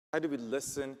How do we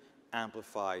listen,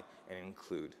 amplify, and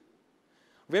include?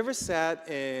 Have you ever sat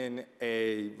in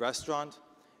a restaurant,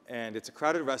 and it's a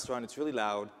crowded restaurant, it's really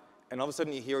loud, and all of a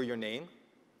sudden you hear your name,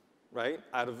 right,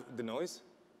 out of the noise?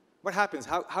 What happens?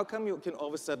 How come you can all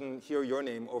of a sudden hear your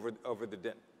name over the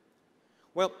din?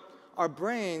 Well, our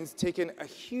brains take in a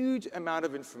huge amount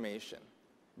of information,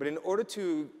 but in order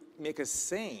to make us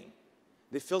sane,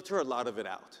 they filter a lot of it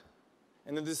out.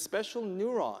 And then there's special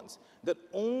neurons that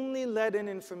only let in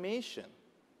information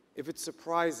if it's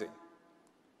surprising.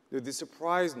 They're the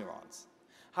surprise neurons.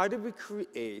 How did we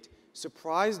create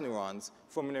surprise neurons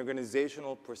from an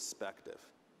organizational perspective?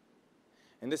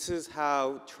 And this is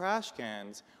how trash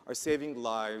cans are saving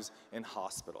lives in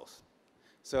hospitals.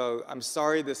 So I'm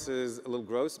sorry this is a little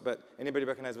gross, but anybody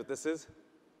recognize what this is?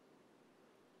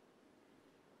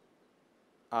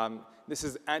 This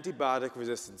is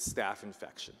antibiotic-resistant staph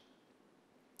infection.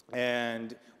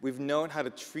 And we've known how to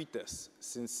treat this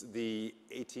since the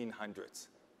 1800s.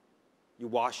 You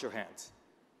wash your hands.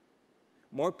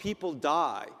 More people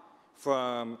die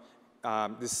from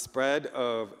the spread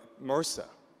of MRSA,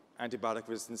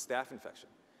 antibiotic-resistant staph infection,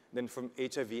 than from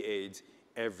HIV/AIDS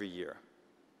every year.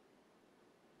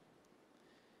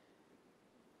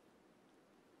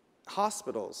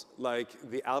 Hospitals like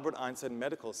the Albert Einstein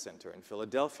Medical Center in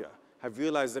Philadelphia have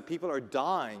realized that people are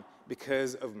dying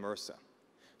because of MRSA.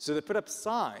 So they put up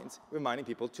signs reminding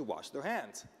people to wash their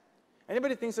hands.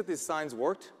 Anybody thinks that these signs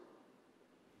worked?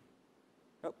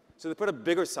 Nope. So they put up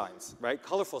bigger signs, right?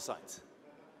 Colorful signs.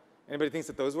 Anybody thinks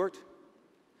that those worked?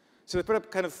 So they put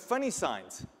up kind of funny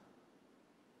signs.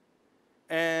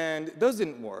 And those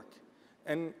didn't work.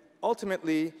 And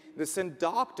ultimately, they sent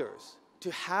doctors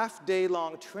to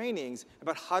half-day-long trainings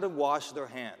about how to wash their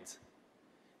hands.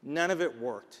 None of it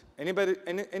worked. Any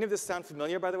of this sound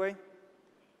familiar, by the way?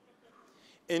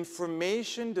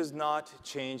 Information does not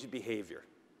change behavior.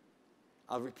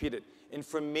 I'll repeat it.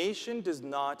 Information does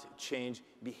not change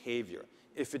behavior.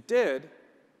 If it did,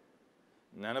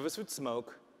 none of us would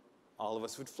smoke, all of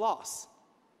us would floss.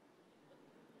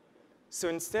 So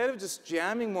instead of just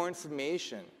jamming more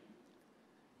information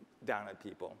down at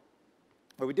people,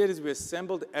 what we did is we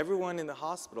assembled everyone in the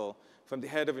hospital, from the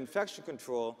head of infection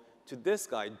control to this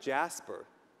guy, Jasper,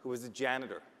 who was the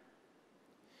janitor.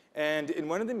 And in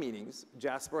one of the meetings,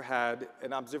 Jasper had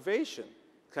an observation,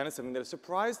 kind of something that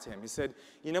surprised him. He said,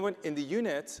 you know what, in the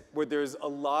units where there's a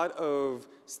lot of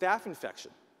staph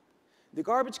infection, the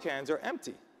garbage cans are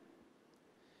empty.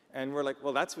 And we're like,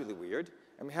 well, that's really weird.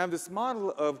 And we have this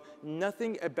model of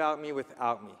nothing about me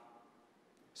without me.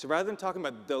 So rather than talking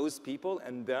about those people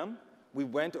and them, we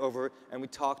went over and we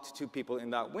talked to people in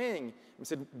that wing and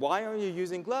said, why aren't you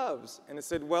using gloves? And they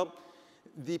said, well,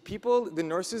 the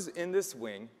nurses in this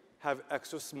wing have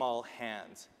extra small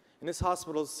hands. And this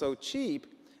hospital is so cheap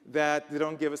that they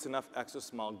don't give us enough extra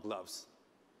small gloves.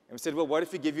 And we said, well, what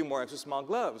if we give you more extra small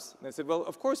gloves? And they said, well,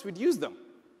 of course, we'd use them.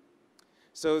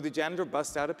 So the janitor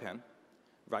busts out a pen,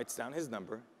 writes down his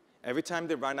number. Every time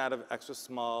they run out of extra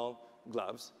small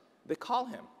gloves, they call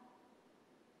him.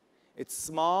 It's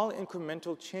small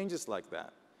incremental changes like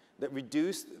that that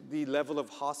reduced the level of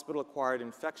hospital-acquired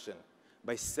infection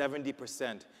by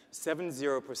 70%,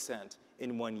 70%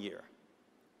 in 1 year.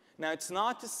 Now, it's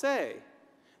not to say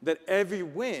that every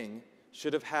wing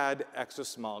should have had extra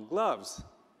small gloves,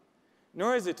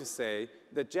 nor is it to say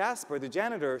that Jasper, the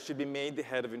janitor, should be made the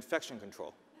head of infection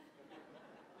control.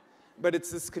 But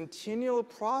it's this continual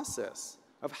process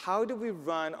of how do we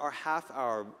run our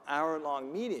half-hour,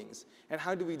 hour-long meetings, and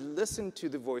how do we listen to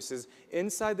the voices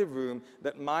inside the room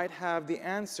that might have the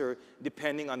answer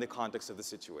depending on the context of the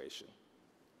situation.